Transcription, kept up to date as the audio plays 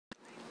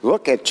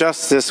Look at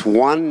just this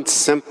one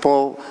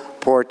simple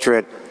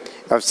portrait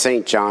of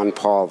St. John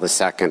Paul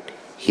II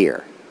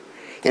here.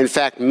 In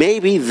fact,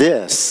 maybe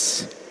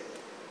this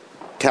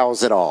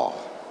tells it all.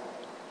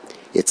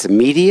 It's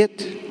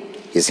immediate,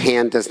 his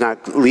hand does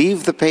not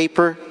leave the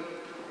paper,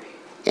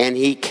 and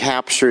he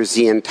captures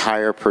the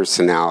entire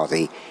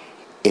personality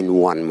in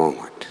one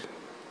moment.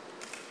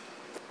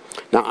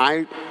 Now,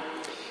 I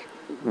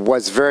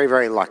was very,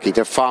 very lucky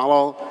to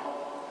follow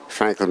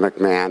Franklin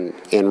McMahon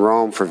in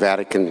Rome for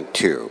Vatican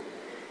II.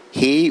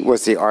 He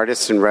was the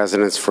artist in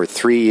residence for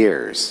 3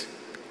 years.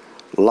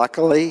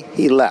 Luckily,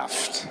 he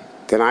left.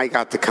 Then I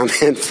got to come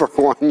in for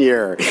 1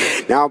 year.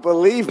 Now,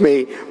 believe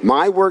me,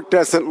 my work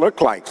doesn't look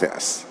like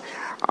this.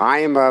 I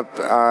am an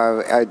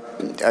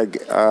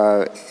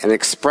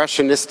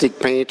expressionistic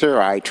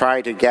painter. I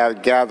try to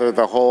gather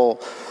the whole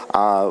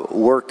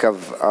work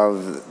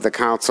of the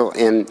council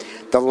in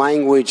the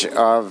language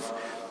of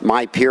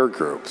my peer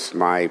groups,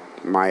 my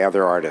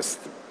other artists,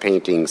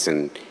 paintings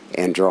and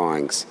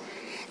drawings.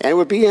 And it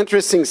would be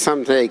interesting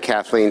someday,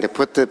 Kathleen, to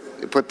put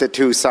the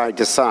two side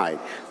to side.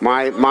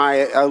 My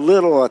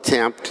little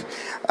attempt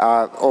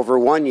over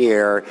 1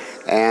 year,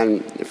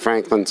 and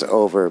Franklin's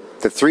over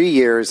the 3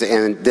 years,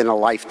 and then a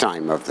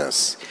lifetime of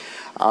this.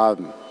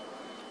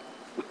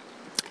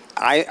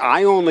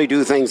 I only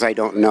do things I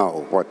don't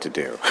know what to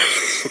do.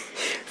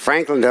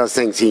 Franklin does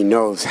things he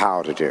knows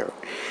how to do.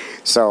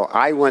 So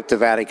I went to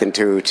Vatican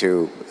II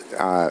to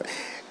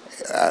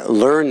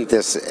learn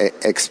this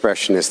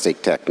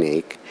expressionistic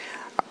technique,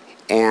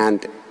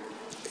 and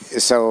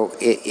so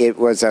it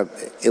was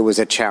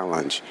a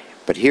challenge.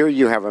 But here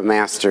you have a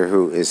master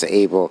who is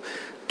able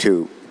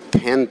to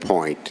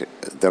pinpoint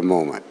the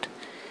moment,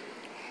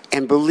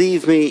 and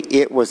believe me,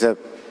 it was a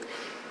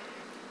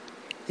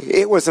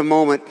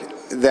moment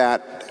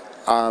that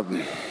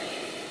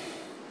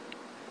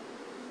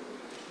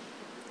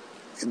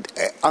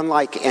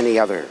unlike any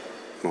other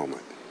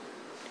moment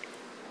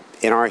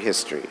in our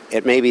history.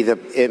 It may be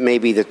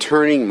the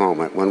turning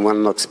moment when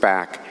one looks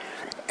back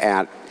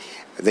at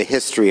the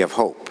history of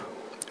hope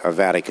of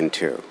Vatican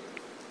II,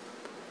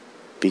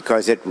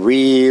 because it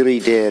really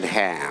did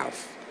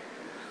have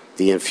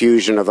the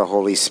infusion of the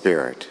Holy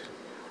Spirit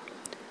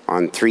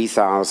on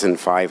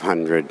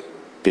 3,500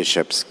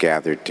 bishops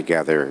gathered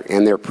together,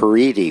 and their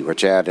periti,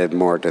 which added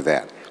more to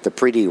that. The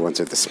pretty ones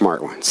are the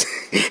smart ones,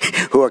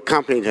 who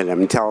accompanied him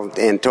and told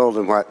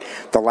him what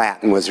the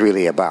Latin was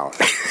really about.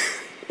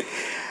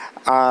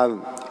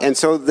 And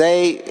so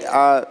they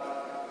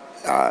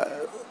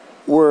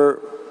were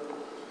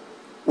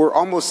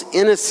almost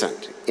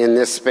innocent in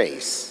this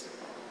space,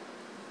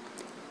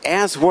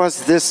 as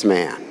was this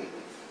man,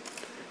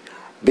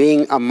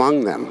 being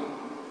among them.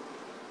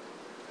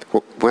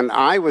 When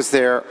I was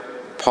there,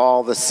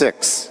 Paul VI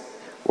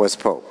was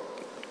Pope.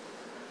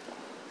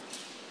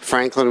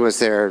 Franklin was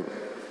there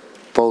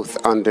both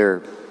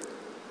under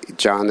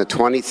John the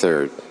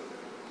 23rd,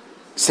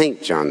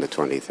 St. John the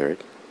 23rd,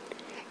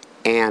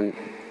 and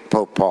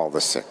Pope Paul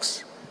VI.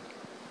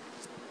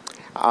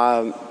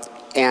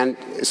 And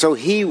so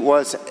he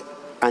was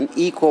an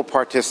equal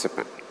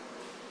participant.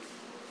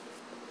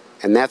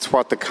 And that's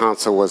what the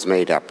council was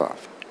made up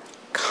of.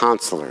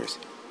 Counselors,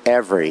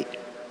 every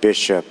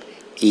bishop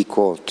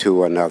equal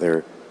to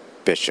another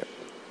bishop.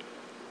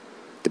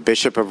 The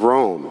Bishop of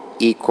Rome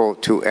equal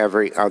to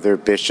every other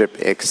bishop,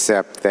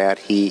 except that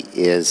he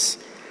is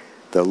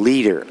the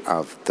leader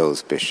of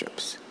those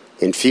bishops,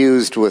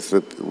 infused with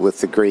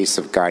the grace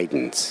of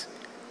guidance.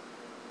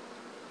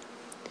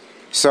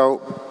 So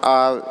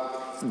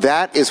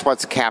that is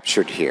what's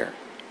captured here.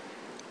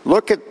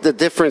 Look at the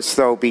difference,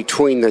 though,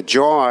 between the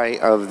joy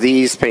of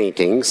these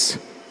paintings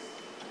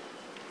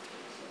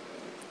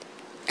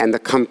and the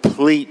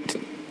complete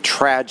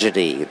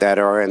tragedy that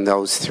are in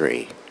those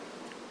three.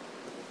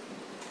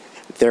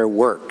 They're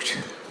worked.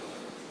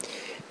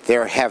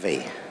 They're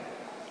heavy.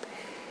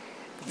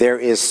 There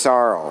is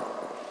sorrow.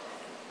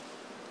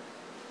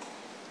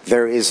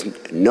 There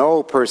is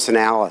no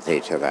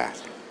personality to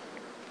that.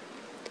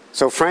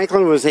 So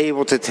Franklin was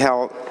able to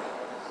tell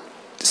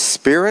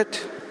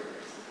spirit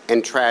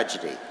and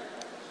tragedy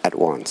at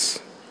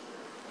once.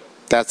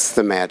 That's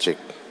the magic.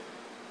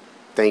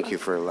 Thank you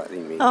for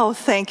letting me. Oh,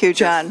 thank you,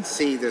 John. Just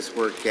see this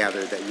work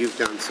gathered that you've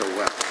done so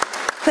well.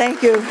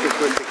 Thank you. To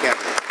put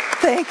together.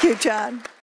 Thank you, John.